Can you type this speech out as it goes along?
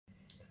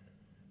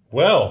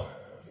Well,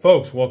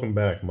 folks, welcome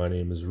back. My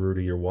name is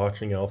Rudy. You're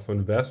watching Alpha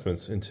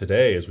Investments. And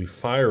today, as we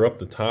fire up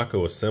the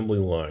taco assembly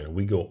line,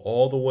 we go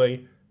all the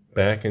way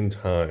back in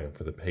time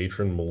for the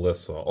patron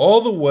Melissa,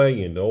 all the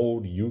way in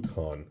old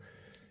Yukon.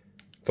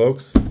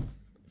 Folks,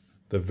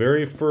 the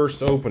very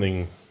first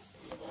opening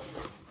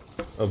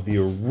of the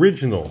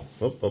original,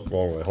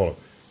 wrong way, hold on.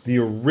 The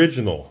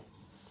original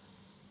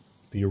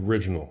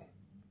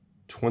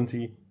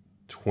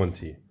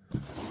 2020. You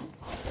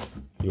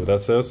know what that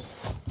says?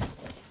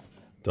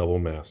 Double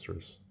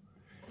Masters.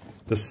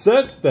 The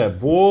set that,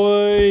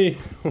 boy,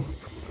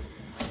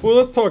 well,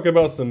 let's talk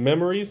about some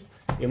memories,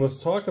 and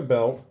let's talk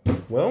about,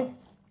 well,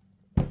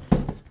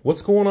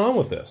 what's going on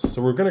with this.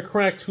 So we're going to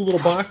crack two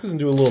little boxes and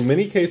do a little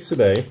mini case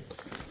today.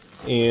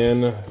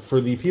 And for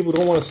the people who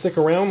don't want to stick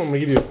around, I'm going to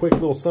give you a quick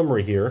little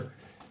summary here.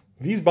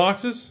 These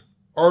boxes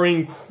are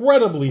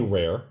incredibly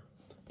rare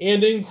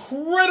and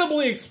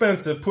incredibly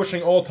expensive,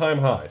 pushing all-time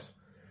highs.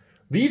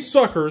 These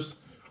suckers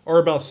are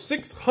about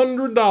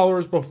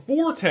 $600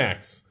 before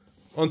tax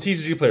on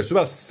TCG players. So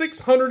about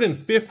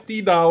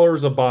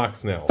 $650 a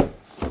box now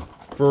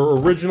for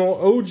original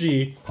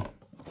OG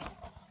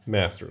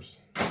Masters.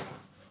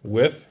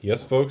 With,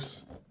 yes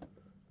folks,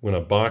 when a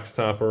box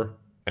topper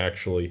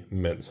actually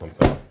meant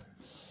something.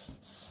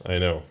 I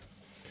know.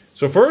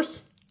 So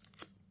first,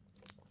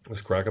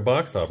 let's crack a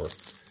box topper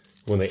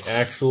when they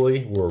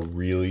actually were a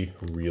really,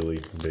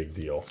 really big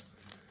deal.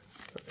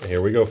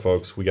 Here we go,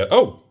 folks. We got,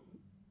 oh,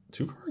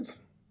 2 cards?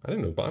 I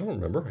didn't know, I don't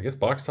remember. I guess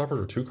box toppers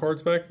were 2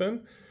 cards back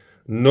then.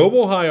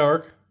 Noble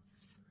Hierarch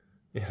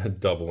in a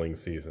doubling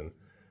season.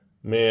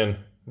 Man,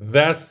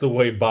 that's the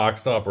way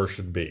box toppers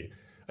should be.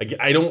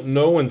 I don't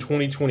know in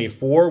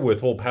 2024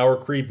 with whole power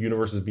creep,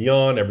 Universes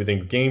Beyond,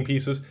 everything's game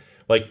pieces.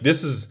 Like,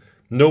 this is,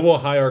 Noble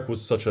Hierarch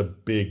was such a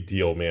big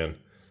deal, man.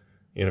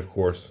 And of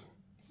course,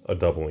 a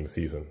doubling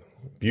season.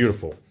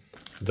 Beautiful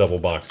double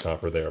box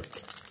topper there.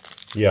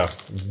 Yeah,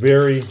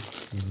 very,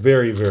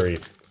 very, very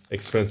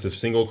expensive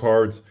single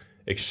cards.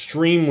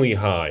 Extremely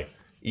high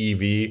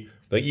EV.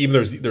 Like,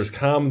 even there's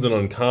commons and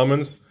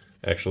uncommons.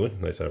 Actually,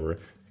 nice to have it.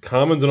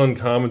 Commons and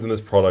uncommons in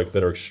this product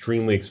that are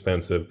extremely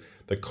expensive.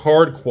 The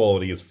card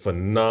quality is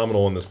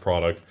phenomenal in this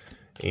product.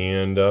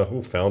 And,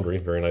 ooh, Foundry,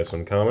 very nice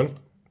uncommon.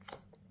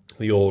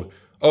 The old,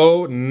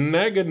 oh,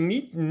 Nitas?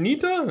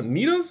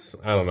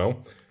 I don't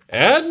know.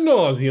 Ad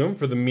Nauseum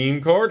for the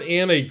meme card.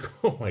 And a,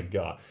 oh my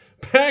god.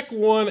 Pack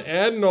 1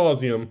 Ad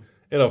Nauseum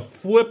and a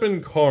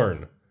flippin'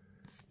 Karn.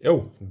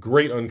 Oh,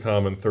 great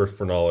uncommon, Thirst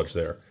for Knowledge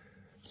there.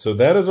 So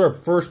that is our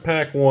first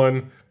pack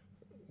 1.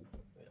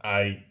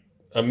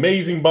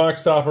 Amazing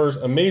box toppers,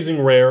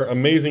 amazing rare,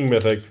 amazing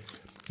mythic.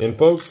 And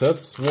folks,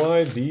 that's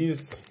why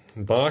these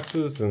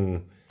boxes,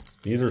 and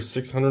these are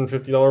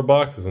 $650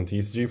 boxes on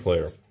TCG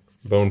Player.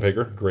 Bone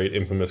Picker, great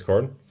infamous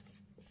card.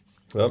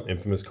 Oh,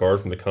 infamous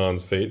card from the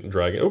Khan's Fate and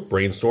Dragon. Oh,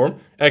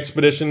 Brainstorm.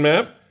 Expedition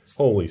Map.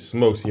 Holy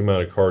smokes, the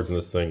amount of cards in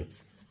this thing.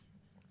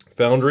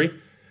 Foundry.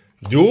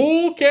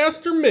 Dual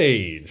Caster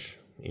Mage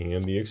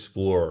and the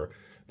Explorer.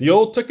 The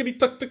old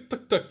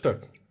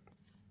tuckity-tuck-tuck-tuck-tuck-tuck.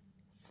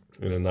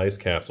 In a nice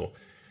capsule.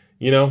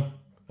 You know,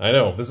 I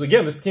know.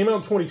 This came out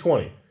in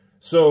 2020.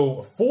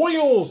 So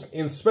foils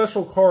and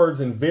special cards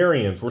and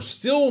variants were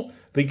still,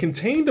 they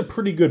contained a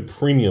pretty good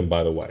premium,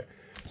 by the way.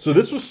 So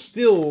this was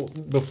still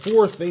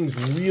before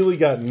things really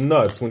got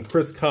nuts when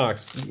Chris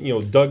Cox, you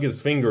know, dug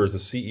his finger as a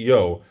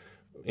CEO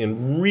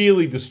and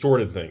really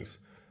distorted things.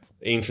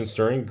 Ancient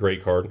Stirring,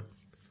 great card.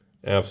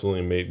 Absolutely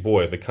amazing.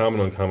 Boy, the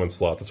common uncommon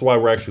slots. That's why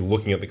we're actually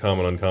looking at the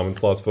common uncommon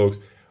slots, folks.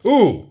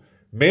 Ooh,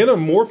 Mana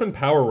Morphin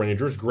Power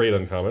Rangers, great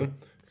uncommon.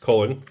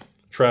 Culling,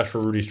 trash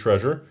for Rudy's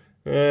Treasure.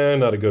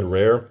 Not a good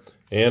rare.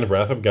 And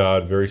Wrath of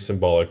God, very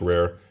symbolic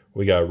rare.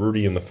 We got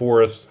Rudy in the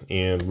Forest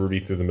and Rudy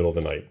Through the Middle of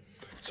the Night.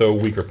 So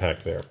weaker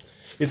pack there.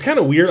 It's kind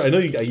of weird. I know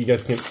you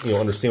guys can't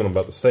understand what I'm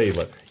about to say,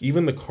 but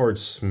even the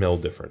cards smell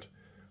different.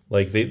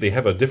 Like they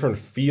have a different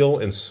feel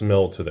and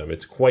smell to them.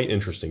 It's quite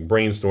interesting.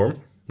 Brainstorm,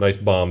 nice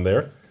bomb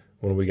there.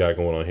 What do we got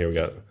going on here? We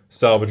got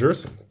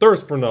Salvagers,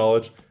 Thirst for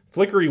Knowledge,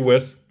 Flickery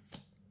Wisp,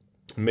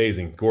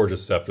 amazing,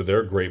 gorgeous Scepter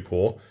there, great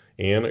pull,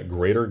 and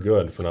Greater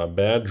Good for not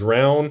bad.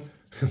 Drown,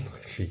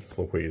 jeez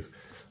Louise,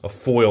 a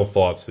foil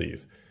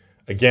Thoughtseize.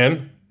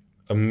 Again,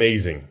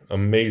 amazing,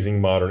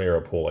 amazing modern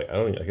era pull. Like,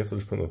 I guess I'll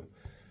just put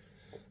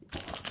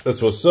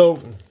this was so.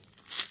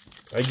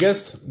 I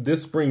guess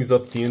this brings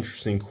up the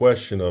interesting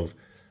question of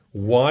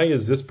why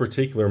is this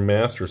particular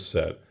master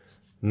set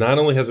not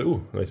only has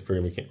ooh nice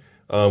figure mechanic.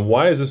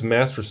 Why is this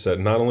master set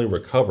not only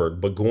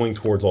recovered, but going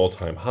towards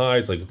all-time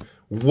highs? Like,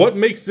 what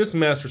makes this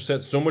master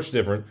set so much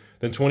different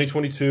than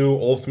 2022,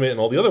 Ultimate, and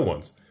all the other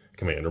ones?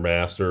 Commander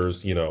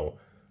Masters, you know,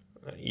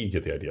 you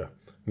get the idea.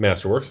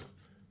 Masterworks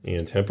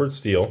and Tempered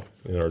Steel.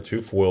 And our 2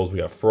 foils, we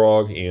got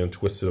Frog and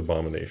Twisted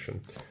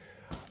Abomination.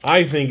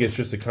 I think it's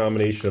just a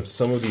combination of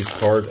some of these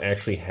cards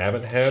actually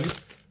haven't had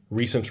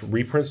recent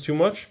reprints too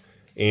much.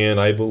 And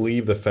I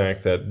believe the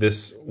fact that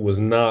this was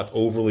not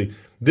overly...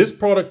 This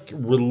product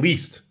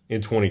released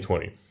in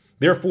 2020.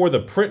 Therefore, the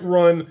print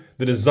run,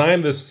 the design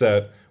of this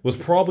set was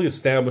probably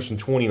established in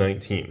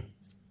 2019.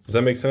 Does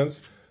that make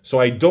sense? So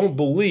I don't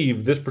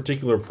believe this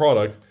particular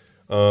product,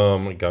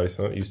 guys,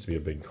 that used to be a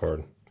big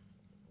card.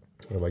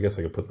 I guess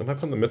I could put, am I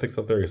putting the mythics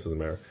up there? I guess it doesn't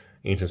matter.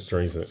 Ancient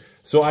Strings.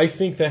 So I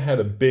think that had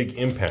a big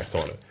impact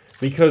on it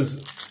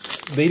because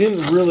they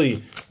didn't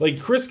really, like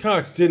Chris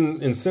Cox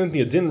didn't, and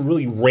Cynthia didn't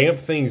really ramp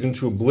things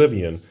into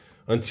oblivion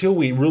until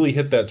we really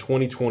hit that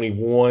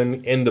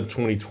 2021, end of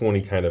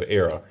 2020 kind of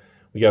era.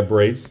 We got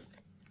Braids,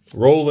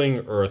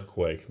 Rolling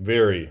Earthquake.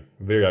 Very,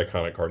 very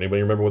iconic card.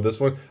 Anybody remember what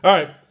this one? All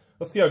right,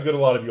 let's see how good a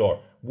lot of you are.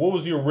 What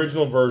was the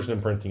original version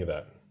and printing of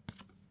that?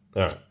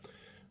 All right.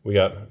 We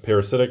got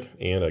Parasitic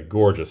and a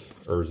gorgeous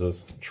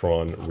Urza's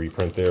Tron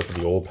reprint there for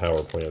the old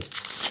power plant.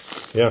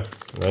 Yeah,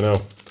 I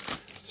know.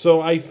 So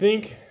I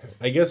think,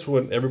 I guess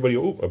when everybody,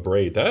 oh, a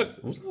Braid.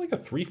 That, wasn't that like a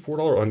 $3,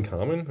 $4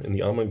 uncommon in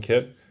the Almond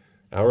kit?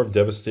 Hour of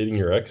Devastating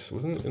Your Ex.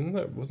 Wasn't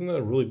that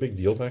a really big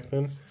deal back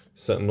then?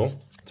 Sentinel,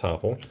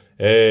 Topple.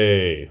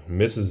 Hey,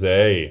 Mrs.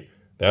 A.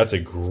 That's a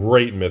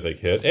great mythic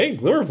hit. Hey,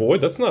 Glimmer Void,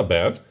 that's not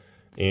bad.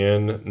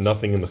 And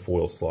nothing in the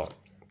foil slot.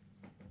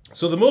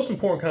 So the most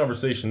important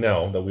conversation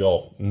now that we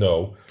all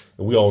know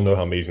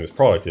how amazing this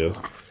product is,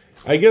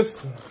 I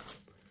guess,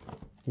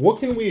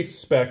 what can we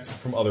expect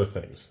from other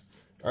things?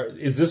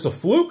 Is this a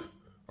fluke?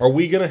 Are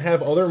we going to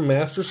have other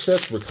master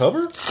sets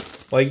recover?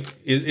 Like,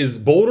 is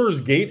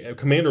Boulder's Gate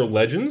Commander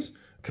Legends,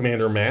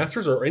 Commander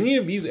Masters, are any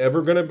of these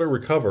ever going to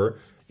recover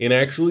and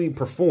actually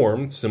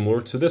perform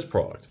similar to this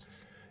product?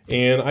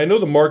 And I know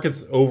the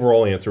market's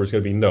overall answer is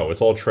going to be no,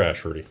 it's all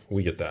trash, Rudy.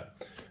 We get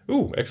that.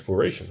 Ooh,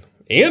 Exploration.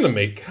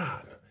 Animate,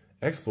 God.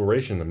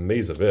 Exploration, a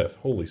Maze of Ith.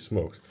 Holy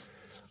smokes.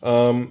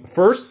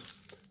 First,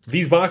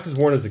 these boxes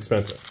weren't as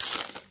expensive.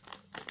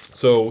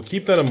 So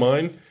keep that in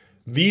mind.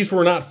 These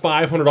were not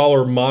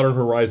 $500 Modern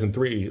Horizon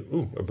 3.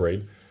 Ooh, a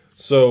Braid.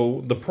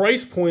 So the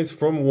price points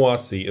from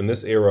WotC in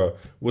this era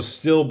was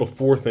still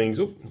before things...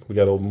 Ooh, we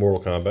got old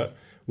Mortal Kombat.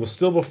 Was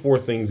still before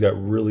things got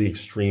really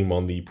extreme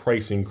on the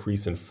price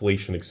increase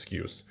inflation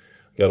excuse.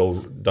 Got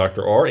old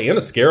Dr. R and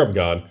a Scarab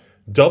God.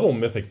 Double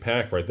mythic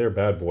pack right there,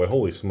 bad boy.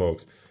 Holy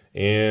smokes.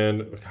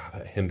 And, God,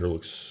 that Hinder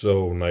looks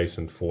so nice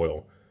in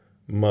foil.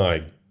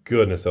 My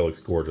goodness, that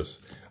looks gorgeous.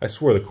 I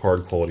swear the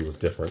card quality was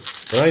different.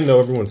 And I know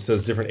everyone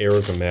says different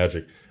eras of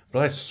Magic,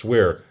 but I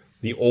swear,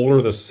 the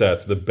older the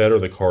sets, the better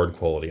the card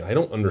quality. I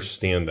don't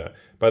understand that.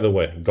 By the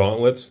way,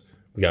 Gauntlets,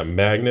 we got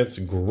Magnets,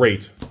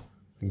 great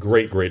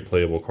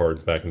playable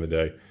cards back in the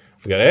day.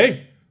 We got,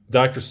 hey,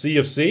 Dr.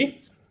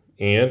 CFC,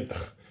 and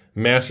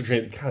Master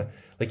Train. God,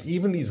 like,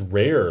 even these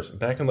rares,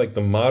 back in, like,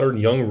 the modern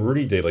Young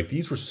Rudy day, like,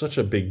 these were such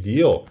a big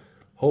deal.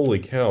 Holy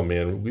cow,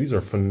 man. These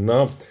are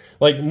phenomenal.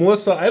 Like,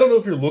 Melissa, I don't know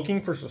if you're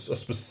looking for a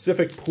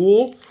specific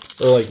pool,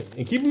 or, like,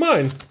 and keep in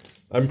mind,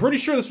 I'm pretty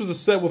sure this was a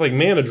set with, like,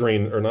 Mana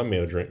Drain, or not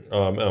Mana Drain,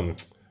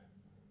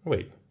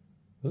 wait.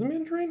 Was it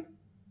Mana Drain?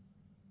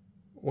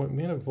 What,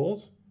 Mana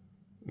Volt?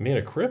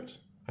 Mana Crypt?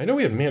 I know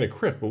we had Mana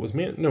Crypt, but was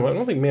Mana... No, I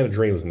don't think Mana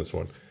Drain was in this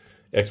one.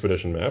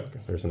 Expedition Map.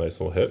 There's a nice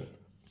little hit.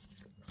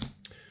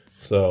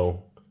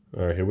 So...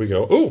 all right, here we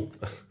go. Ooh!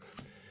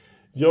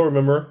 Y'all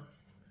remember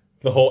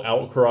the whole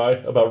outcry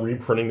about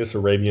reprinting this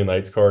Arabian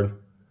Nights card?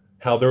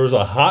 How there was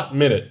a hot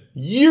minute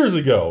years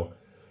ago.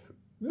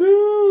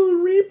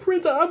 No,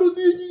 reprint. Reprint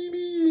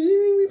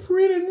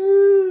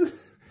it.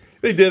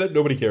 They did it.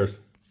 Nobody cares.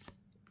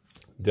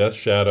 Death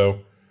Shadow,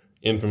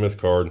 infamous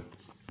card,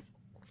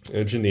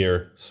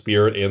 Engineer,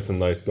 Spirit, and some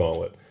nice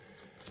Gauntlet.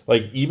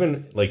 Like,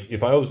 even, like,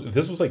 if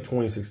this was like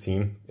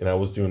 2016 and I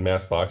was doing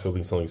mass box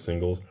opening selling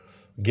singles,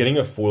 getting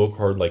a foil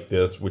card like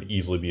this would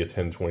easily be a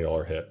 $10,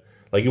 $20 hit.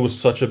 Like, it was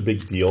such a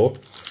big deal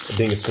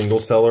being a single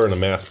seller and a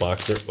mass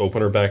box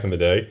opener back in the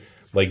day.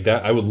 Like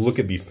that, I would look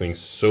at these things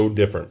so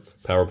different.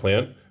 Power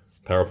Plant,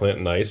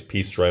 nice.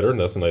 Peace Strider,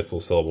 that's a nice little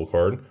sellable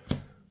card.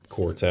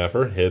 Core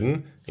Taffer,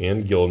 hidden,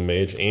 and Guild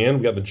Mage. And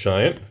we got the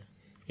Giant,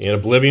 and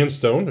Oblivion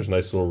Stone, there's a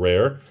nice little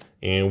rare.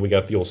 And we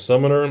got the old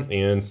Summoner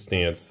and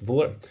Stance.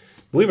 Believe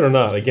it or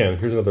not, again,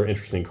 here's another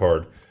interesting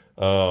card.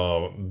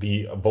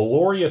 The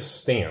Valorious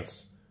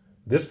Stance.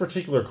 This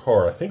particular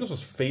card, I think this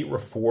was Fate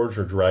Reforged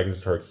or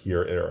Dragon's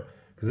Tarkir era.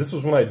 Because this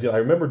was when I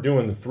remember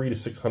doing the 300 to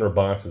 600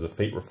 boxes of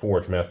Fate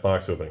Reforged mass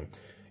box opening.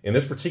 And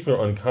this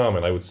particular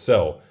uncommon I would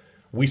sell.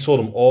 We sold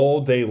them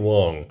all day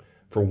long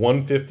for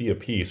 $150 a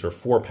piece, or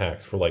 4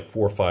 packs for like $4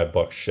 or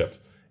 $5 shipped.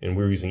 And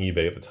we were using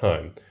eBay at the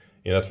time.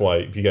 And that's why,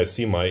 if you guys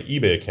see my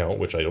eBay account,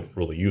 which I don't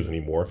really use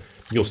anymore,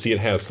 you'll see it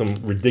has some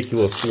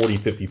ridiculous 40,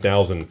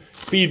 50,000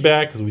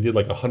 feedback, because we did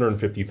like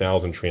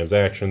 150,000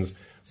 transactions,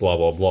 blah,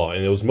 blah, blah.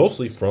 And it was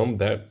mostly from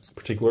that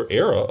particular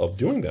era of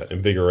doing that.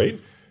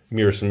 Invigorate,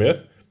 Mirror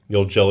Smith, the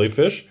old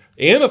Jellyfish,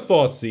 and a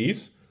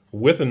Thoughtseize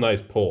with a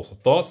nice pulse. A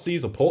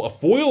Thoughtseize, a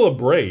foil of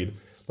Braid.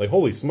 Like,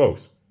 holy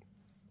smokes.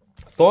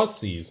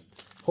 Thoughtseize,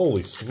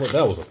 holy smokes,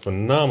 that was a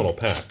phenomenal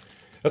pack.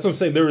 That's what I'm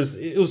saying.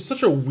 It was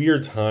such a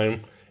weird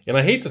time. And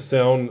I hate to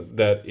sound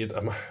that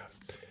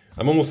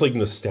I'm almost like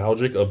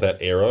nostalgic of that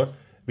era,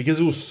 because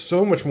it was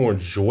so much more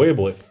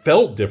enjoyable. It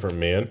felt different,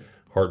 man.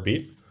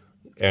 Heartbeat,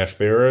 Ash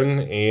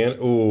Baron, and,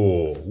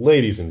 oh,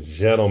 ladies and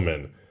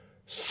gentlemen,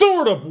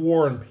 Sword of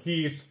War and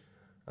Peace.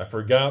 I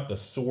forgot the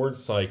Sword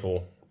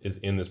Cycle is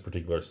in this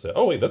particular set.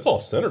 Oh, wait, that's all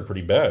centered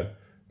pretty bad.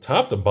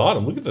 Top to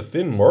bottom, look at the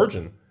thin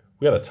margin.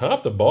 We got a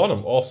top to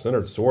bottom all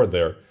centered sword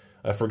there.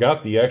 I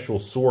forgot the actual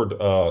sword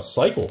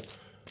cycle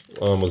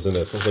was in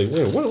this. I was like,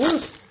 wait,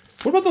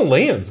 what about the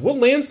lands? What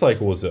land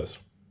cycle was this?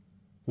 It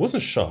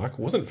wasn't shock, it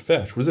wasn't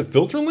fetch. Was it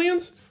filter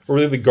lands? Or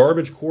were they the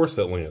garbage core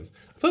set lands?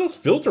 I thought it was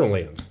filter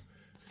lands.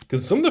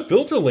 Because some of the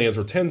filter lands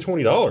were $10,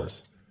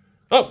 $20.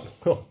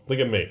 Oh, look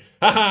at me.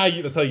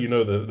 Haha, that's how you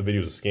know the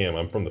video's a scam.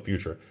 I'm from the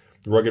future.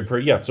 Rugged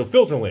Prairie, yeah, so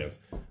filter lands.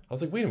 I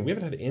was like, wait a minute, we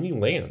haven't had any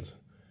lands.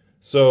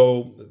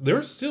 So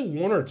there's still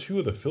one or two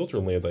of the filter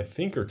lands I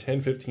think are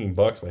 $10, $15,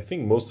 but I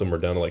think most of them are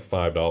down to like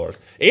 $5.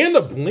 And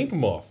a blink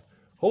moth.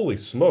 Holy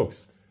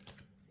smokes.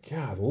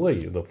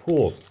 Golly, the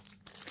pools.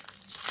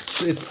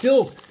 It's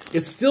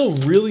still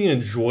really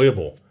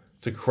enjoyable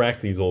to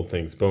crack these old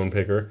things, Bone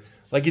Picker.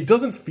 Like, it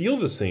doesn't feel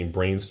the same,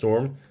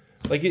 Brainstorm.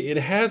 Like, it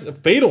has a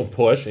Fatal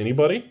Push.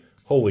 Anybody?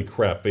 Holy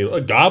crap, Fatal.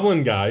 A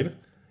Goblin Guide.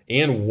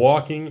 And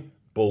Walking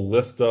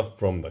Ballista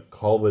from the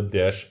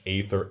Kaladesh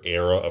Aether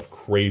era of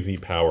crazy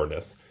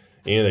powerness.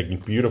 And a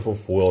beautiful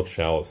foil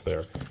chalice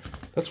there.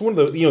 That's one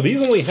of the, you know,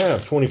 these only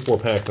have 24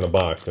 packs in a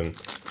box. And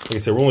like I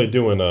said, we're only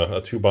doing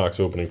a 2-box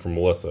opening for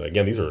Melissa.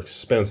 Again, these are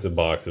expensive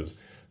boxes.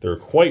 They're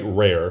quite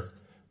rare.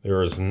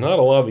 There is not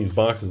a lot of these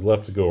boxes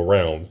left to go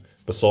around.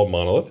 Basalt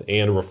Monolith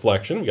and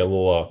Reflection. We got a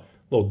little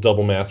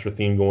double master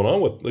theme going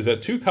on with, is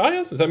that 2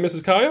 Kayas? Is that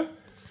Mrs. Kaya?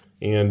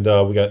 And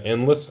we got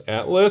Endless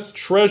Atlas,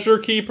 Treasure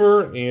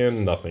Keeper,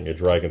 and nothing, a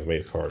Dragon's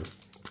Maze card.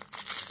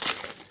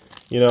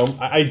 You know,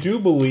 I do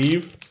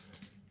believe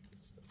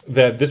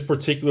that this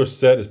particular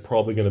set is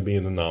probably going to be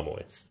an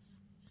anomaly.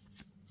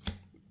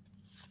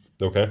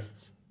 Okay?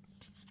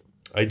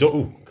 I don't,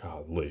 ooh,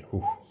 golly,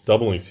 ooh,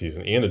 Doubling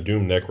Season and a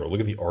Doom Necro. Look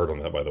at the art on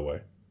that, by the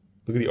way.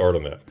 Look at the art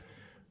on that.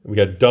 We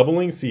got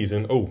Doubling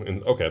Season. Oh,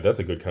 and okay, that's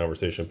a good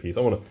conversation piece.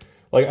 I want to,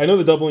 like, I know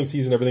the Doubling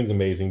Season, everything's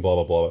amazing, blah,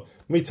 blah, blah.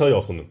 Let me tell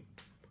y'all something.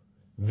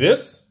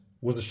 This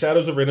was the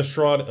Shadows of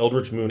Innistrad,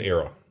 Eldritch Moon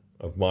era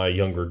of my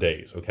younger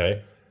days,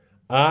 okay?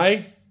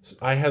 I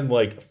had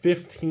like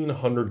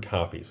 1,500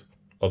 copies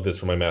of this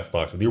for my mass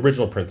box. The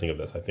original printing of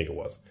this, I think it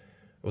was.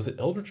 Was it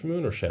Eldritch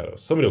Moon or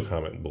Shadows? Somebody will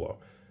comment below.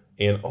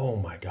 And oh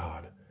my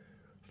God,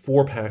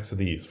 4 packs of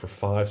these for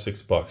 $5,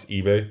 $6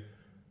 eBay.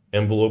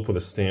 Envelope with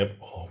a stamp.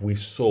 Oh, we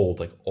sold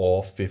like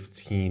all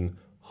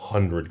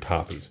 1,500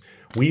 copies.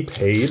 We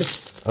paid,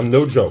 I'm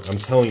no joke, I'm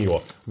telling you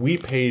all, we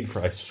paid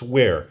for, I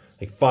swear,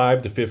 like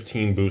 5 to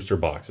 15 booster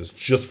boxes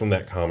just from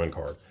that common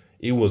card.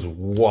 It was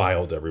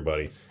wild,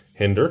 everybody.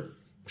 Hinder,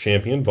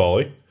 Champion,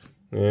 Volley,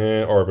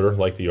 Arbiter,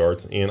 like the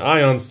art, and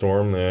Ion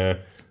Storm,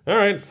 all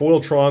right,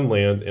 Foil Tron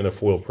Land, and a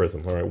Foil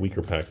Prism. All right,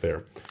 weaker pack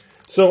there.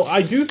 So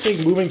I do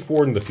think moving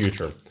forward in the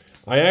future,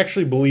 I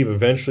actually believe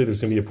eventually there's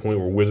going to be a point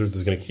where Wizards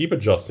is going to keep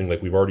adjusting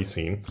like we've already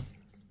seen.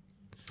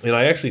 And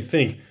I actually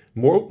think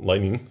more,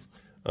 Lightning,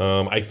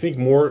 I think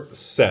more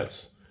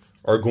sets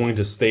are going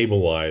to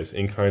stabilize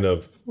in kind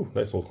of, ooh,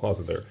 nice little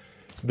closet there.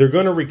 They're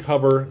going to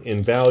recover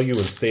in value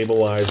and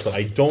stabilize, but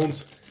I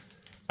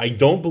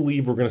don't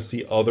believe we're going to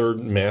see other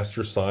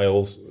Master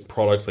Styles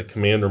products like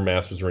Commander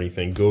Masters or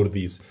anything go to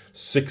these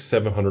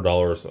 $600,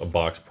 $700 a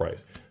box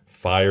price.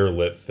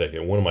 Firelit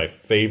Thicket, one of my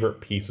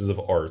favorite pieces of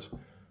art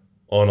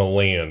on a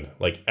land,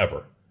 like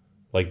ever.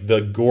 Like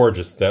the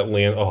gorgeous, that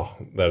land, oh,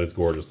 that is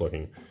gorgeous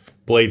looking.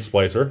 Blade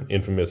Splicer,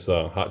 infamous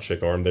hot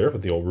chick arm there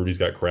with the old Rudy's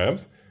Got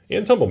Crabs,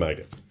 and Tumble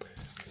Magnet.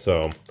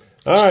 So,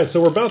 all right,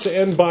 so we're about to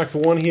end box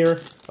 1 here.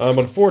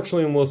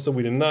 Unfortunately, Melissa,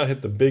 we did not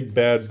hit the big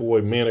bad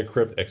boy Mana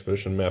Crypt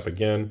Expedition map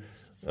again.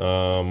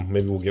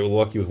 Maybe we'll get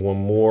lucky with one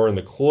more in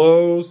the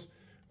close.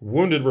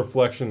 Wounded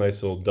Reflection,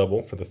 nice little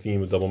double for the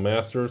theme of Double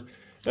Masters.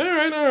 All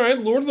right,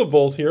 Lord of the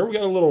Vault here. We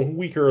got a little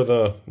weaker of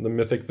the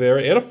Mythic there.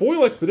 And a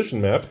Foil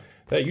Expedition map.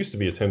 That used to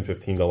be a $10,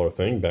 $15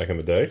 thing back in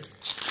the day.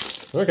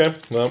 Okay,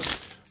 well,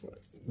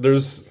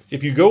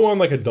 if you go on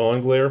like a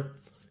Dawn Glare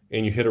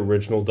and you hit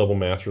original Double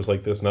Masters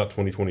like this, not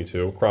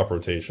 2022, crop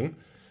rotation,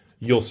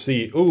 you'll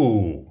see,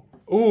 ooh,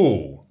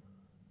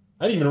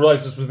 I didn't even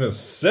realize this was in a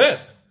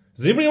set.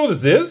 Does anybody know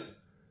what this is?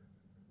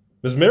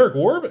 Mesmeric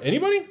Orb?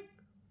 Anybody?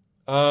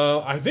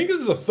 I think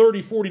this is a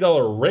 $30,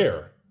 $40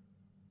 rare.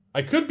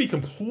 I could be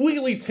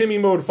completely Timmy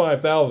Mode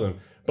 5000,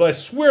 but I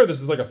swear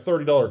this is like a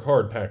 $30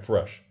 card packed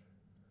fresh.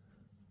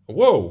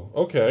 Whoa,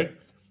 okay.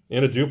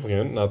 And a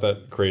duplicate, not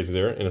that crazy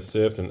there. And a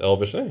Sift and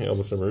Elvish,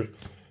 Elvish Emerge.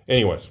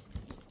 Anyways,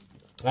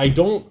 I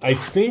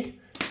think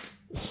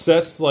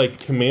sets like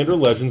Commander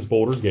Legends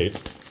Boulder's Gate,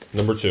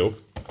 #2,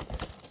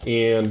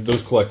 and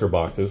those collector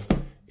boxes.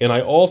 And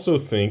I also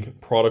think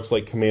products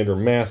like Commander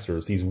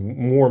Masters, these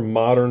more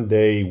modern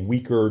day,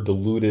 weaker,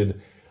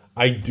 diluted,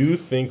 I do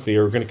think they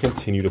are going to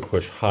continue to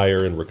push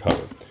higher and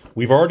recover.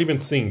 We've already been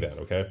seeing that,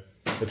 okay?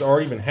 It's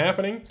already been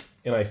happening,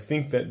 and I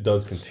think that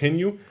does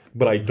continue,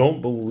 but I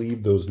don't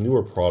believe those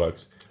newer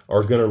products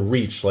are going to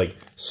reach like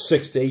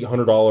 $600 to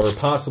 $800,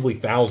 possibly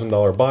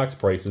 $1,000 box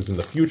prices in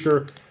the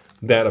future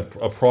that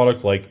a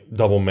product like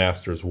Double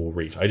Masters will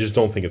reach. I just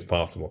don't think it's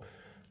possible.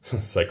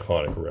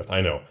 Cyclonic Rift,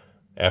 I know.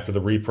 After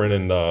the reprint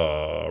and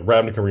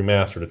Ravnica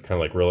Remastered, it's kind of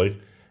like, really?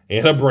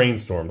 and a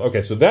Brainstorm.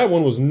 Okay, so that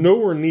one was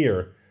nowhere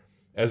near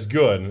as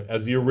good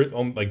as the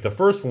like the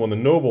first one, the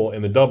Noble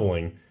and the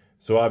Doubling.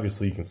 So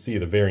obviously you can see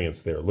the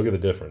variance there. Look at the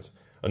difference.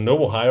 A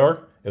Noble High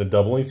Arc in a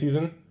Doubling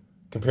season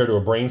compared to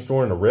a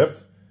Brainstorm and a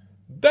Rift.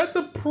 That's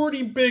a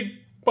pretty big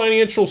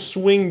financial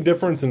swing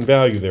difference in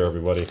value there,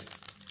 everybody.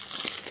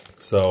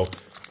 So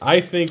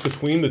I think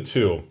between the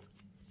two,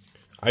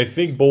 I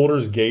think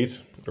Baldur's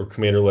Gate or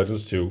Commander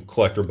Legends 2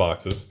 collector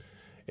boxes,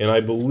 and I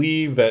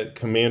believe that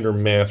Commander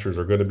Masters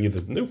are going to be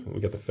the new. We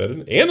got the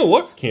Fetid and a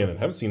Lux Cannon.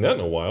 Haven't seen that in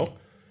a while.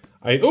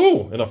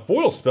 And a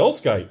foil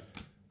Spellskite.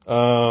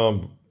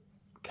 God,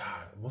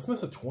 wasn't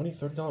this a $20,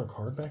 $30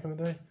 card back in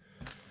the day?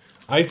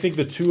 I think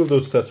the two of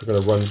those sets are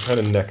going to run kind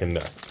of neck and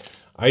neck.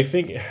 I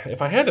think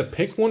if I had to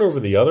pick one over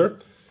the other,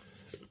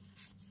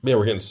 man,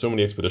 we're getting so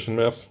many Expedition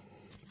maps.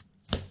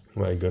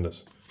 My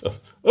goodness.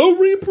 Oh,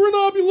 reprint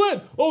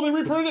Obulette! Oh, they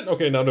reprinted it?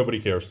 Okay, now nobody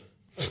cares.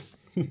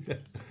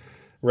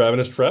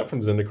 Ravenous Trap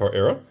from Zendikar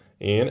Era.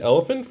 And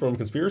Elephant from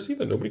Conspiracy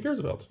that nobody cares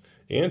about.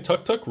 And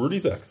Tuk Tuk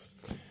Rudy's X.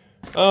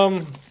 How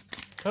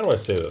do I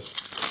say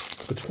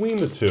this? Between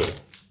the two,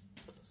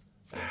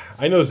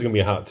 I know this is going to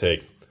be a hot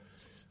take.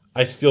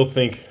 I still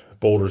think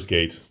Baldur's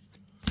Gate.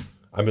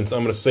 I'm going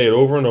to say it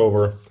over and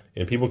over,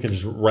 and people can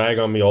just rag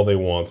on me all they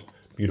want.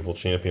 Beautiful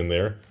champion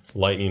there.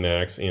 Lightning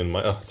Axe and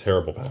my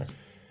terrible pack.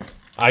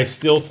 I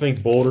still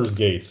think Baldur's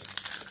Gate,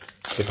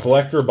 the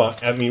collector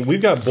box. I mean,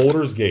 we've got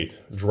Baldur's Gate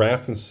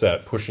draft and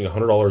set pushing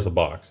 $100 a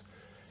box,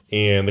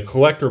 and the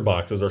collector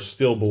boxes are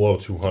still below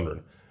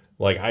 $200.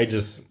 Like I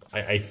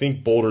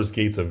think Baldur's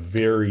Gate's a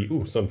very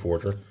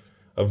Sunforger,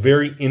 a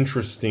very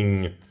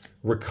interesting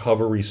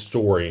recovery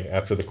story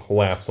after the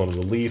collapse on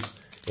release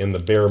and the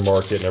bear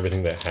market and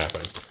everything that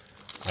happened.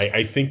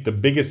 I think the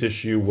biggest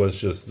issue was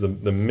just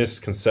the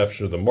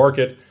misconception of the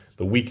market,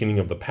 the weakening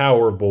of the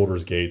power of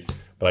Baldur's Gate,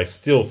 but I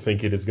still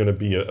think it is going to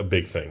be a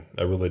big thing.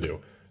 I really do.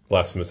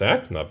 Blasphemous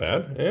Act, not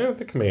bad. And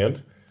the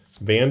Command.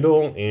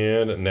 Vandal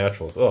and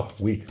Naturalist. Oh,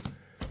 weak.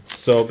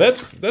 So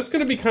that's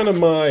going to be kind of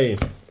my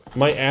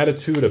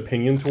attitude,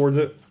 opinion towards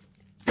it.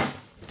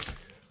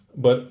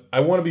 But I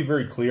want to be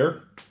very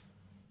clear.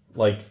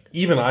 Like,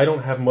 even I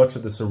don't have much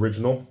of this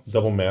original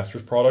Double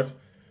Masters product.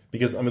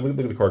 Because, I mean, look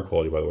at the card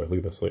quality, by the way. Look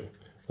at this.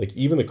 Like,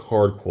 even the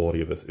card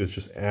quality of this is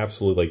just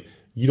absolutely, like,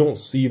 you don't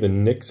see the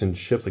nicks and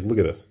chips. Like, look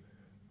at this.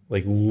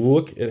 Like,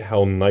 look at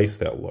how nice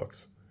that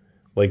looks.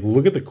 Like,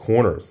 look at the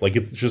corners. Like,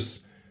 it's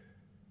just,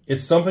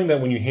 it's something that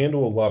when you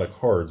handle a lot of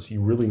cards,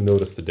 you really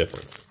notice the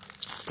difference.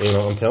 And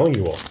I'm telling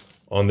you all,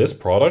 on this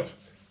product,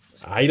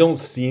 I don't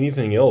see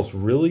anything else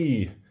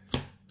really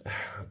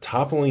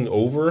toppling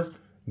over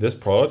this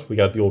product. We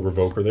got the old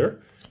Revoker there.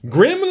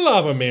 Grim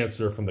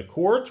Lavamancer from the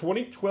Core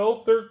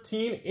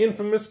 2012-13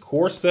 infamous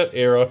Core set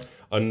era.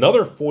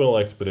 Another foil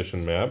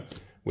Expedition map,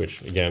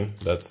 which, again,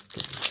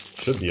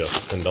 should be a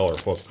 $10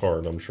 plus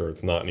card. I'm sure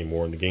it's not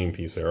anymore in the game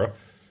piece era.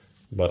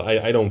 But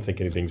I don't think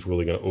anything's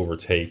really going to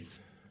overtake.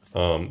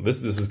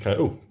 This is kind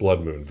of,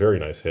 Blood Moon, very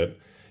nice hit.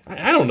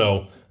 I don't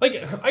know. Like,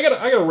 I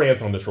gotta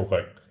rant on this real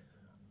quick.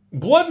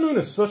 Blood Moon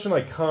is such an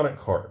iconic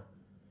card.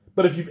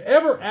 But if you've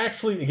ever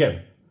actually,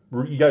 again,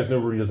 you guys know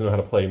Rudy doesn't know how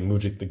to play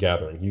Mujik the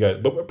Gathering.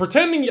 But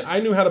pretending I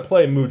knew how to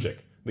play Mujik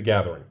the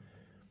Gathering.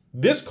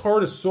 This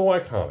card is so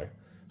iconic,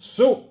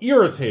 so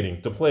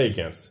irritating to play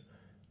against.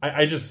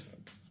 I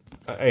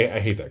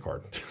hate that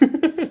card.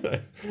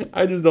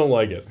 I just don't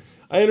like it.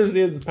 I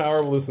understand it's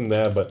powerful, this and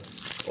that, but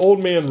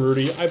old man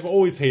Rudy, I've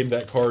always hated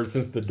that card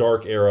since the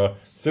Dark Era,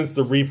 since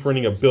the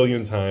reprinting a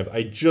billion times.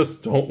 I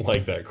just don't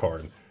like that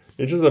card.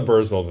 It's just a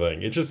personal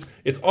thing. It's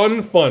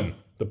unfun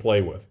to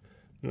play with.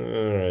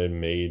 Alright,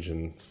 Mage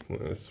and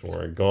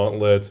a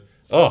Gauntlet.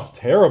 Oh,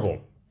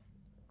 terrible.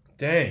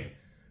 Dang.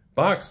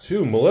 Box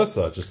 2,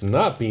 Melissa, just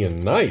not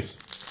being nice.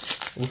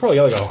 We probably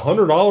got like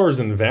 $100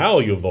 in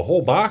value of the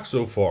whole box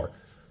so far.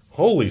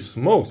 Holy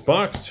smokes,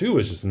 box 2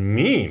 is just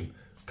mean.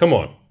 Come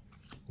on.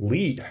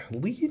 Liege?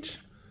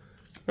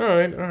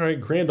 Alright.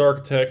 Grand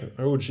Architect,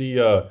 OG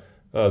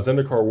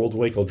Zendikar World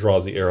Wake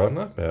Eldrazi era.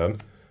 Not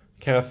bad.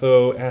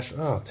 Catho, Ash.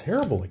 Oh,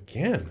 terrible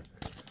again.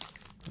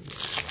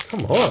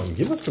 Come on,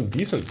 give us some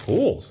decent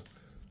pulls.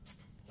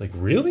 Like,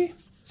 really?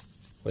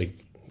 Like,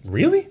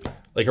 really?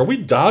 Like, are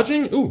we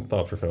dodging? Ooh,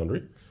 Thopter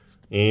Foundry.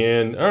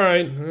 And,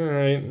 alright.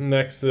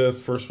 Nexus,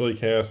 First Ability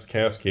Cast,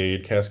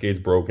 Cascade. Cascade's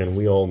broken,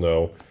 we all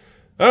know.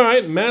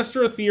 Alright,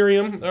 Master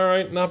Ethereum.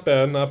 Alright, not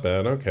bad.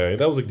 Okay,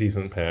 that was a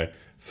decent pack.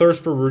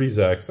 Thirst for Rudy's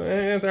X.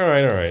 Alright.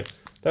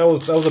 That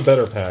was a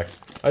better pack.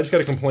 I just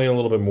gotta complain a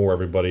little bit more,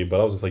 everybody, but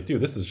I was just like,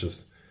 dude, this is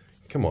just...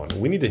 Come on,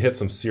 we need to hit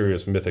some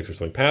serious mythics or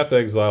something. Path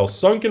Exile,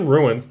 Sunken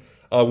Ruins,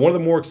 one of the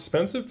more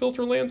expensive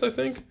filter lands, I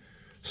think.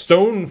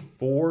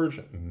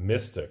 Stoneforge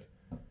Mystic.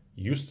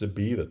 Used to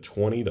be the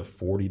 $20 to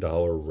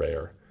 $40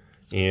 rare.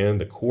 And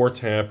the Core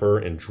Tapper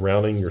and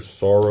Drowning Your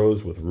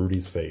Sorrows with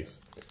Rudy's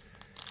Face.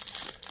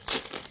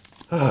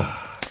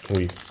 Can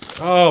we...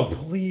 Oh,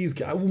 please,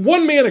 God.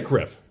 1 Mana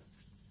Crypt.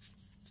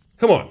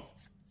 Come on.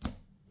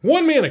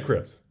 1 Mana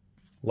Crypt.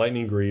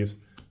 Lightning Greaves.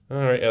 All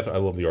right, I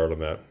love the art on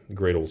that.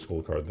 Great old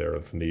school card there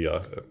from the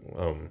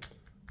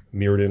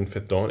Mirrodin,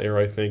 Fifth Dawn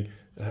era, I think.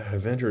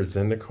 Avenger,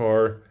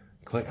 Zendikar.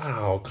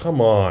 Oh,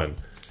 come on.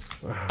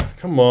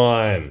 Come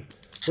on.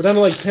 We're down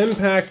to like 10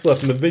 packs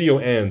left and the video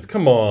ends.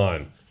 Come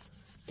on.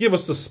 Give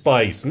us the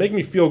spice. Make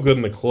me feel good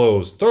in the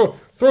close. Throw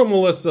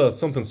Melissa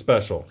something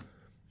special.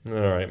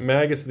 Alright,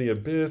 Magus of the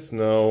Abyss,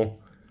 no.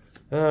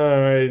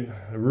 Alright,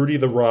 Rudy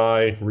the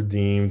Rye,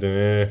 redeemed,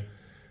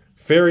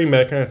 Fairy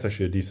Mecha, that's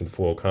actually a decent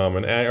foil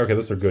common. Okay,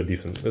 those are good,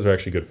 decent. Those are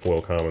actually good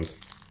foil commons.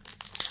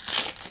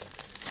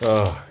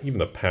 Even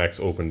the packs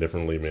open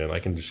differently, man. I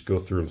can just go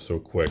through them so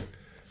quick.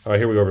 Alright,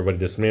 here we go, everybody.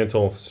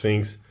 Dismantle,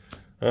 Sphinx,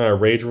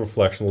 Rage and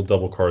Reflection, little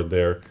double card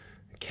there.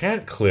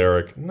 Cat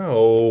Cleric,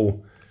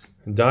 no.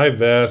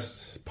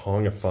 Divest,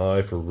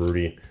 Pongify for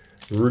Rudy.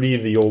 Rudy,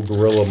 the old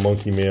gorilla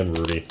monkey man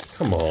Rudy.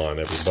 Come on,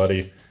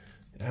 everybody.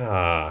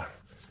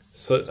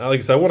 So, like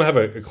I said, I want to have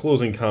a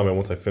closing comment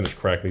once I finish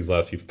cracking these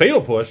last few.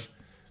 Fatal Push,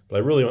 but I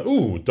really want...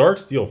 Ooh,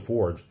 Darksteel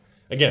Forge.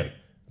 Again,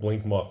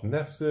 Blink Moth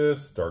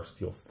Nessus,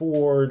 Darksteel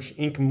Forge,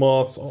 Ink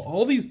Moths,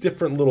 all these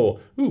different little...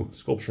 Ooh,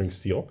 Sculpturing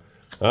Steel.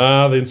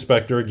 The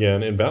Inspector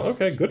again.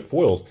 Okay, good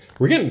foils.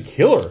 We're getting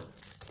killer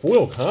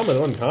foil common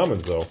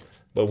uncommons, though.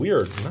 But we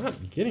are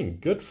not getting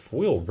good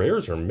foil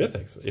rares or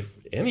mythics, if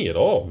any at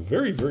all.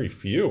 Very, very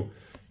few.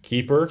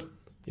 Keeper,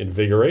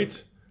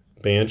 Invigorate,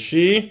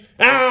 Banshee.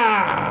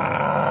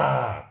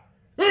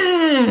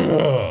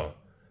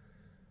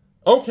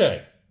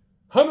 Okay.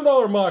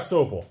 $100 Mox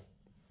Opal.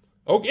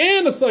 Okay,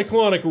 and a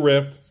Cyclonic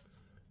Rift.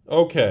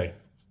 Okay.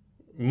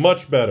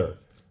 Much better.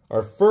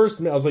 Our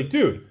first... I was like,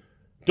 dude,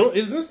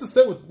 isn't this the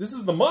set with... This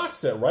is the Mox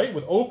set, right?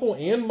 With Opal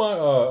and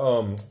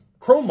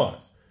Chrome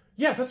Mox.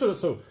 Yeah, that's what...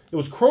 So, it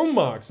was Chrome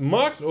Mox,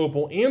 Mox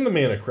Opal, and the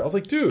Mana Crypt. I was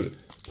like, dude,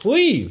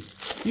 please.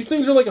 These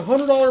things are like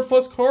 $100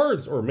 plus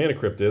cards. Or Mana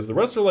Crypt is. The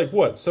rest are like,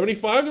 what,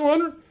 75 to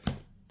 100?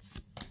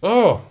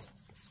 Oh.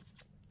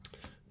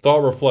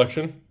 Thought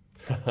Reflection.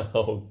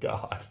 Oh,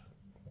 God.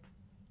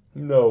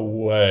 No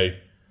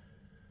way.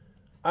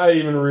 I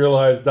didn't even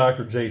realize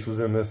Dr. Jace was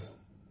in this.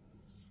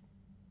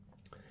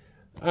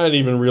 I didn't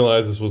even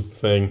realize this was the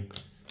thing.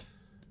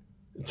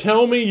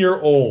 Tell me you're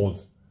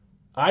old.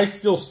 I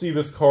still see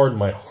this card and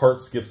my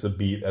heart skips a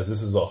beat, as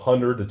this is a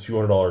 $100 to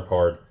 $200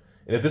 card.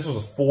 And if this was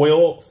a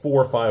foil, $400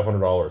 or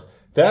 $500.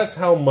 That's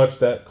how much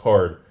that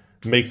card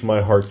makes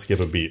my heart skip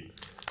a beat.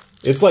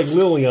 It's like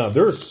Liliana.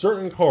 There are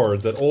certain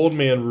cards that Old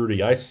Man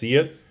Rudy, I see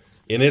it,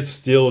 and it's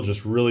still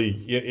just really,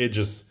 it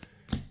just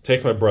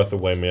takes my breath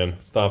away, man.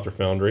 Thopter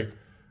Foundry.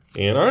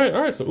 And all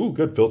right, so, ooh,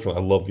 good filter. I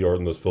love the art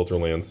in those filter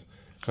lands.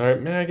 All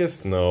right,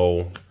 Magus,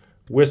 no.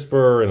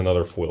 Whisper, and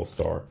another foil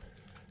star.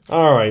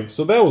 All right,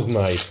 so that was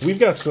nice. We've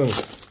got some,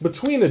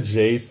 between a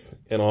Jace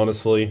and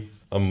honestly,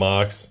 a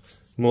Mox,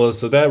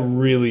 Melissa,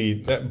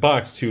 that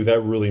box 2, that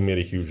really made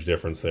a huge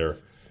difference there.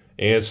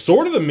 And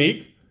Sword of the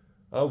Meek.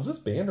 Was this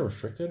banned or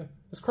restricted?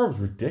 This card was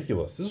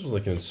ridiculous. This was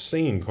like an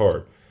insane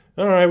card.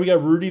 All right, we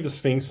got Rudy the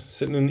Sphinx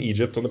sitting in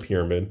Egypt on the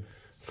pyramid.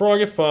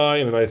 Frogify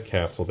and a nice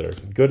capsule there.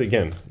 Good,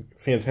 again,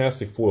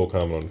 fantastic foil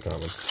common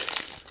uncommon.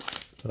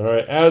 All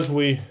right, as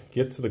we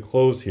get to the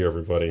close here,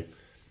 everybody,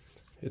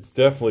 it's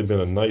definitely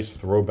been a nice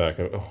throwback.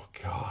 Oh,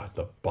 God,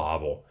 the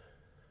bauble.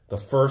 The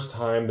first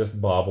time this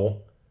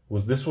bauble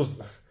was...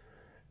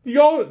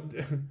 Y'all...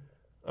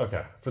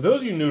 Okay, for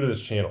those of you new to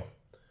this channel,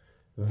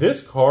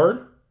 this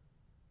card...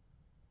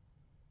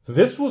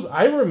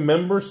 I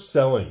remember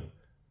selling,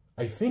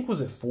 I think,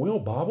 was it foil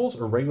baubles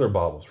or regular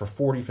baubles for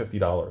 $40,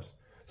 $50?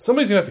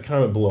 Somebody's going to have to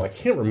comment below. I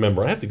can't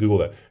remember. I have to Google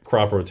that.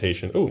 Crop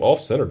rotation. Ooh,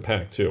 off-centered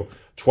pack, too.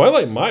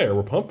 Twilight Mire.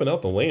 We're pumping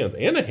out the lands.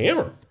 And a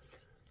hammer.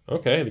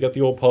 Okay, they got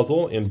the old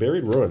puzzle and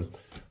Buried Ruin.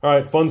 All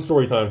right, fun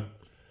story time.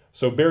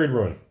 So, Buried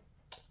Ruin.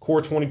 Core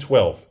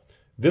 2012.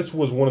 This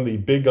was one of the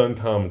big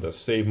uncommons that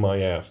saved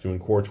my ass doing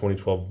Core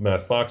 2012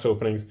 mass box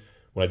openings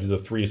when I did the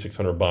 300 to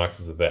 600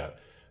 boxes of that.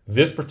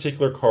 This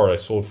particular card I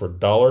sold for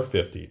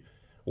 $1.50,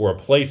 or a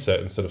play set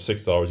instead of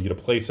 $6. You get a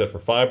play set for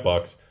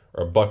 $5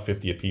 or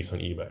 $1.50 a piece on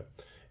eBay.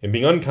 And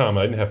being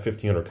uncommon, I didn't have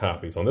 1,500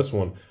 copies. On this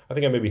one, I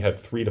think I maybe had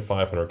 300 to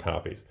 500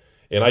 copies.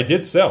 And I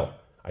did sell.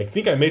 I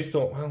think I may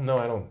still... Well, no,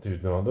 I don't...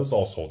 Dude, no, those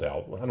all sold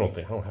out. I don't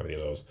have any of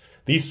those.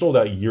 These sold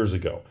out years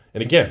ago.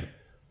 And again,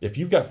 if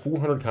you've got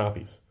 400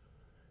 copies,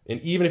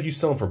 and even if you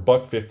sell them for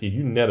 $1.50,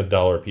 you net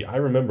 $1 a piece. I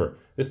remember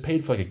this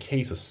paid for like a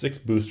case of 6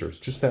 boosters,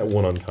 just that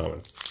one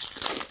uncommon.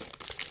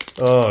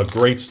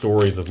 Great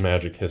stories of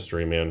Magic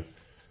history, man.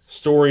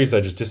 Stories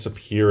that just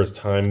disappear as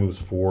time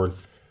moves forward.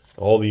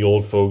 All the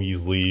old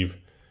fogies leave,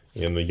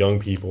 and the young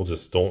people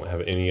just don't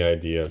have any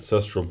idea.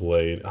 Ancestral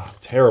Blade.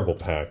 Terrible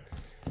pack.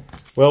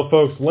 Well,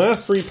 folks,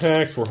 last 3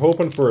 packs. We're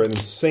hoping for an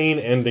insane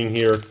ending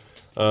here.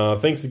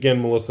 Thanks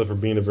again, Melissa, for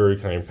being a very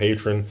kind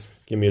patron.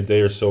 Give me a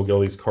day or so, get all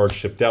these cards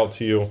shipped out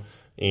to you.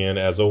 And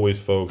as always,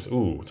 folks,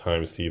 ooh,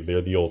 Time Sieve.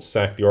 They're the old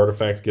sack the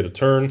artifact, get a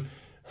turn.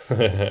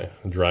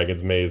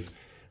 Dragon's Maze.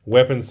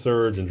 Weapon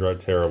Surge and Draw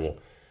Terrible.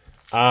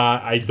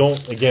 I don't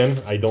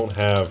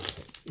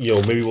have,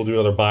 maybe we'll do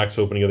another box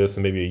opening of this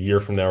in maybe a year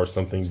from now or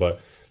something,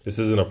 but this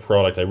isn't a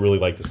product I really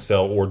like to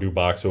sell or do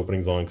box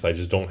openings on because I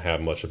just don't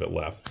have much of it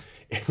left.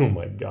 Oh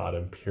my God,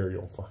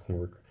 Imperial fucking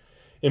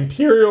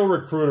Imperial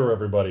Recruiter,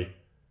 everybody.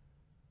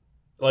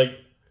 Like,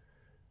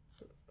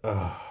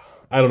 I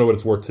don't know what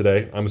it's worth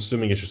today. I'm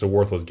assuming it's just a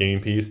worthless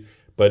game piece.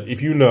 But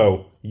if you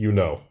know, you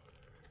know.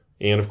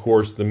 And, of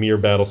course, the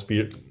Mirror Battle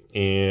Speed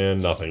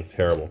and nothing.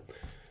 Terrible.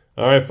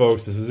 All right,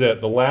 folks, this is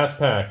it. The last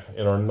pack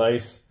in our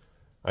nice,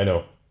 I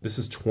know, this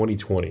is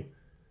 2020.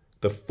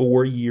 The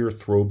 4-year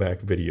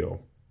throwback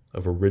video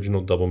of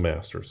original Double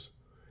Masters.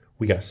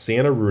 We got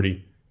Santa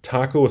Rudy,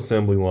 Taco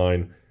Assembly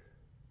Line.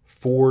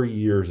 4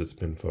 years it's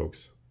been,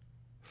 folks.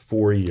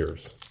 4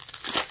 years.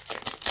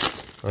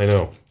 I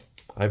know.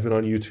 I've been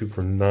on YouTube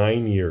for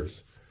 9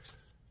 years.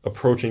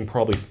 Approaching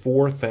probably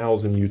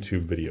 4,000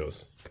 YouTube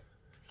videos.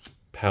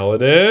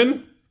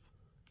 Paladin.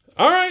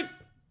 All right.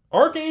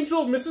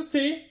 Archangel of Mrs.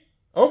 T.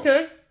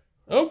 Okay.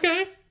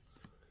 Okay.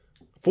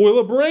 Foil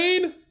a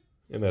Brain.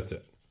 And that's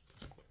it.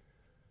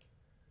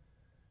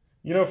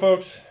 You know,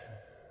 folks,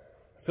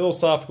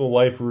 Philosophical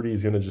Life Rudy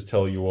is going to just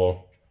tell you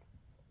all.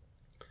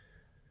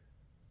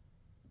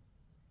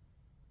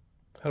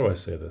 How do I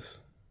say this?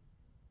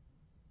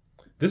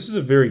 This is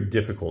a very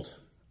difficult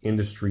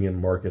industry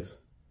and market,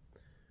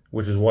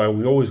 which is why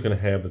we're always going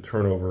to have the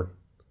turnover.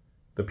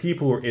 The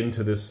people who are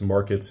into this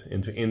market,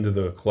 into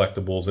the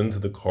collectibles, into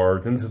the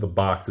cards, into the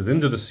boxes,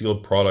 into the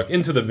sealed product,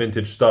 into the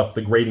vintage stuff,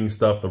 the grading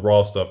stuff, the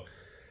raw stuff.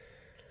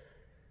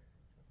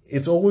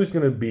 It's always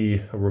going to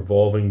be a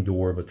revolving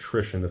door of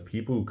attrition of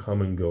people who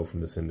come and go from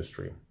this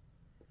industry.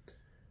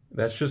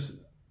 That's just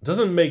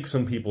doesn't make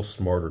some people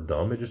smart or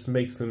dumb. It just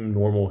makes them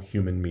normal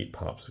human meat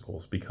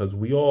popsicles, because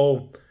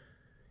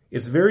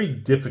it's very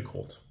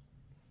difficult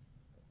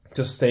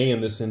to stay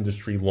in this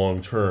industry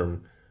long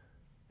term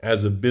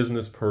as a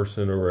business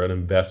person or an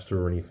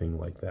investor or anything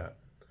like that.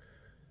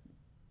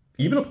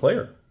 Even a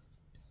player.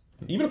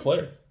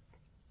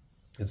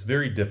 It's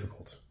very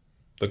difficult.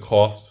 The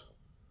cost,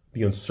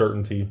 the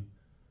uncertainty,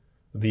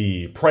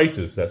 the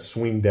prices that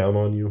swing down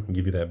on you and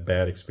give you that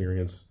bad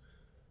experience.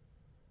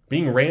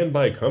 Being ran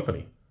by a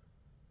company,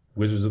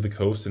 Wizards of the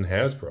Coast and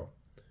Hasbro,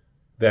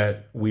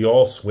 that we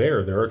all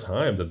swear there are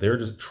times that they're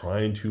just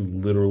trying to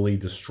literally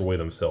destroy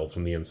themselves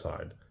from the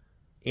inside.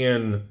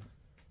 And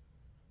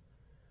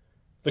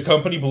the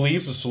company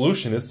believes the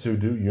solution is to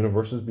do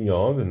Universes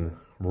Beyond and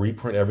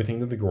reprint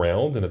everything to the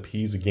ground and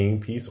appease a game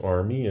piece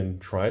army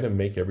and try to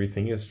make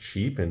everything as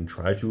cheap and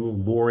try to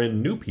lure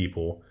in new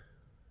people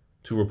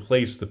to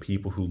replace the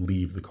people who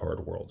leave the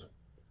card world.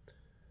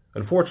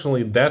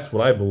 Unfortunately, that's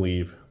what I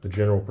believe the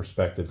general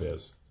perspective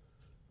is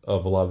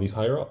of a lot of these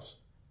higher-ups.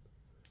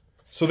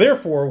 So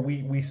therefore,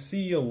 we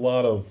see a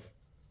lot of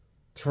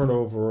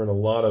turnover and a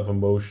lot of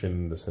emotion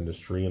in this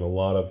industry and a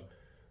lot of,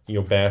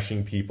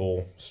 bashing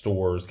people,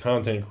 stores,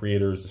 content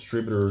creators,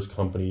 distributors,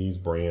 companies,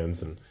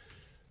 brands, and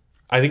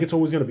I think it's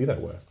always going to be that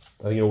way.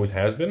 I think it always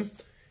has been, and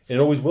it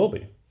always will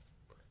be.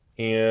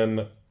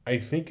 And I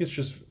think it's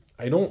just,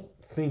 I don't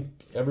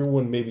think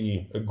everyone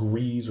maybe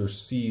agrees or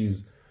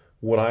sees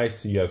what I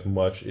see as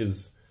much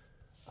is,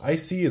 I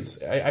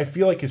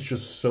feel like it's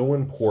just so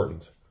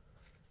important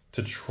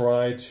to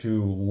try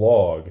to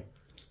log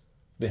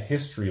the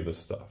history of this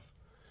stuff.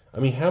 I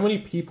mean, how many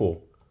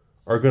people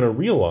are going to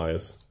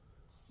realize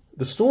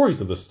the stories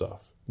of this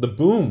stuff? The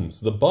booms,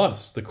 the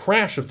busts, the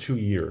crash of 2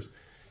 years,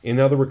 and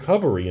now the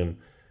recovery. And,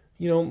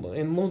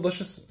 and let's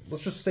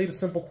just state a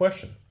simple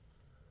question.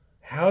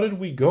 How did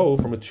we go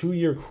from a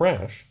 2-year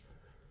crash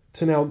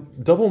to now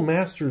Double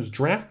Masters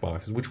draft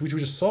boxes, which we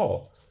just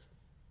saw,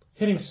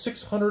 hitting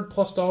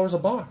 $600+ a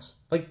box,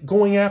 like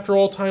going after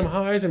all-time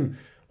highs? And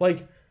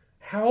like,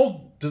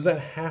 how does that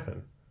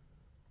happen?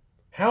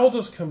 How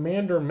does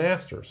Commander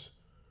Masters,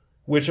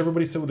 which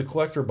everybody said with the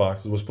collector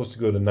boxes was supposed to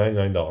go to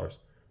 $99,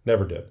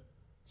 never did.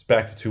 It's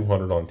back to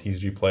 $200 on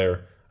TCG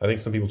Player. I think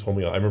some people told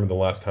me, I remember the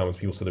last comments,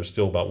 people said they're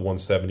still about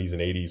 170s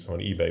and 80s on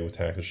eBay with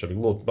tax and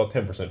shipping, about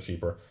 10%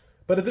 cheaper.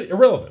 But it's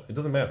irrelevant. It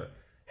doesn't matter.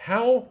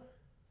 How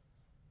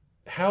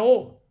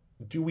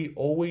do we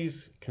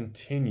always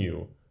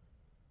continue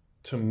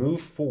to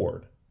move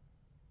forward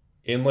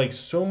and like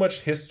so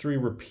much history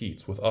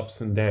repeats with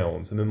ups and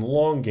downs, and in the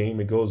long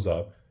game it goes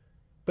up,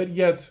 but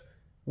yet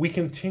we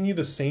continue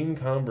the same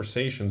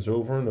conversations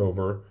over and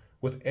over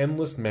with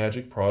endless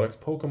Magic products,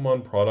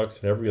 Pokemon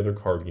products, and every other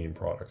card game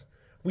products.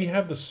 We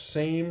have the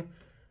same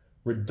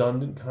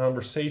redundant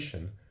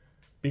conversation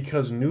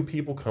because new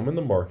people come in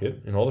the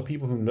market, and all the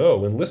people who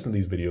know and listen to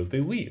these videos, they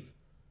leave.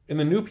 And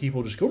the new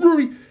people just go,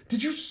 Rudy,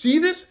 did you see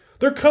this?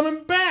 They're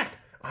coming back.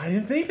 I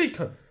didn't think they'd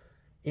come.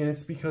 And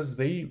it's because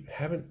they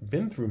haven't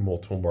been through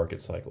multiple market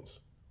cycles.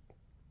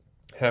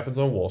 It happens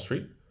on Wall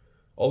Street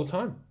all the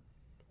time.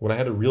 When I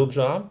had a real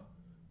job,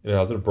 and I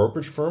was at a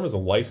brokerage firm as a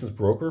licensed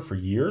broker for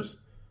years,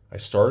 I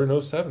started in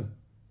 2007.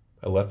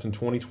 I left in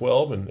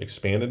 2012 and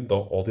expanded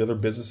all the other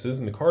businesses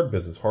in the card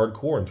business,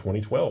 hardcore, in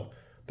 2012.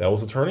 That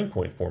was a turning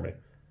point for me.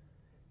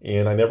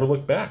 And I never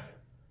looked back.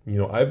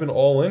 I've been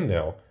all in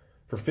now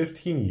for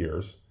 15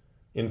 years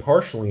and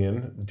partially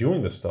in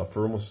doing this stuff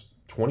for almost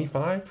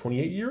 25,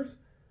 28 years.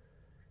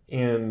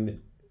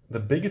 And the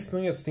biggest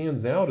thing that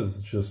stands out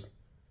is just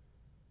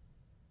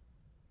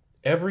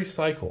every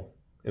cycle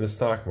in the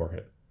stock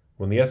market,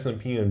 when the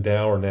S&P and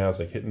Dow or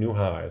Nasdaq hit new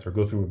highs or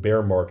go through a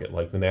bear market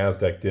like the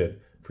Nasdaq did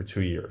for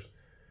 2 years.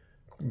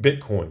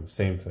 Bitcoin,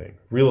 same thing.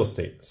 Real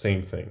estate,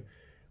 same thing.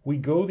 We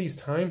go these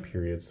time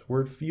periods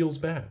where it feels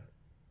bad.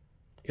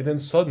 And then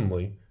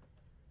suddenly,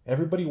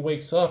 everybody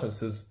wakes up and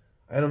says,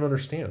 I don't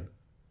understand.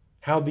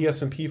 How did the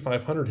S&P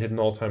 500 hit an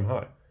all-time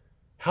high?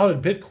 How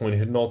did Bitcoin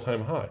hit an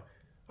all-time high?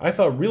 I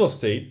thought real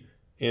estate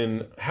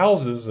in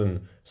houses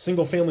and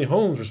single-family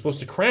homes were supposed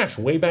to crash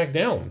way back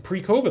down,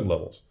 pre-COVID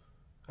levels.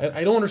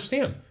 I don't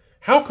understand.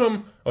 How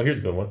come, oh, here's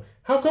a good one.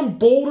 How come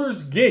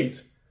Boulder's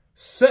Gate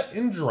set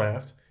in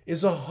draft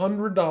is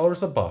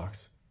 $100 a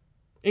box,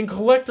 and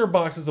collector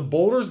boxes of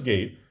Boulder's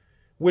Gate,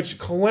 which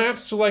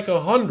collapsed to like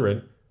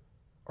 100,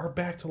 are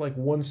back to like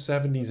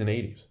 170s and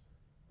 80s,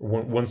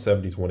 or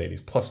 170s,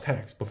 180s, plus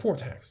tax, before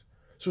tax.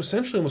 So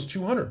essentially almost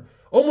 200.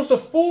 Almost a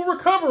full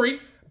recovery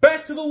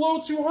back to the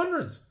low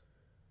 200s.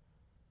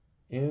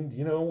 And,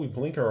 you know, we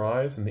blink our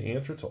eyes, and the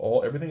answer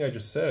to everything I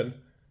just said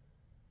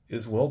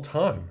is, well,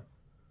 time.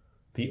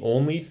 The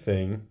only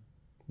thing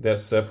that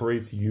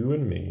separates you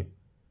and me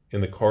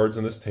in the cards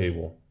on this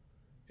table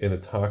in the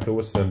taco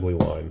assembly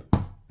line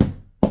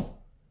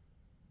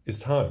is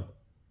time.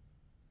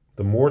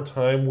 The more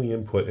time we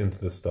input into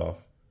this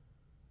stuff,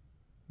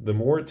 the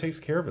more it takes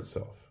care of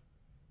itself.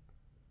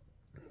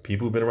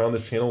 People who've been around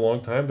this channel a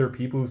long time, there are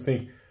people who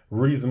think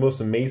Rudy's the most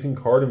amazing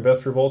card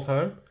investor of all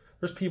time.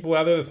 There's people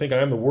out there that think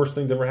I am the worst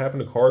thing to ever happen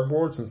to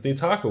cardboard since the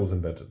taco was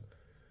invented.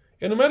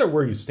 And no matter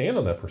where you stand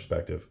on that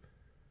perspective,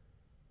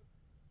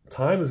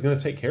 time is going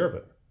to take care of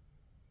it.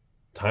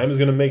 Time is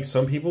going to make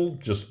some people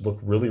just look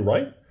really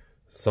right.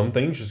 Some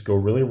things just go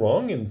really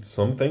wrong, and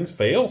some things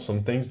fail.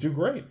 Some things do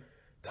great.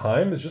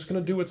 Time is just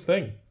going to do its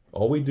thing.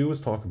 All we do is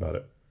talk about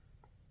it.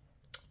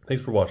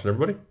 Thanks for watching,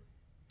 everybody.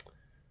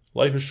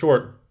 Life is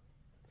short.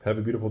 Have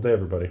a beautiful day,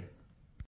 everybody.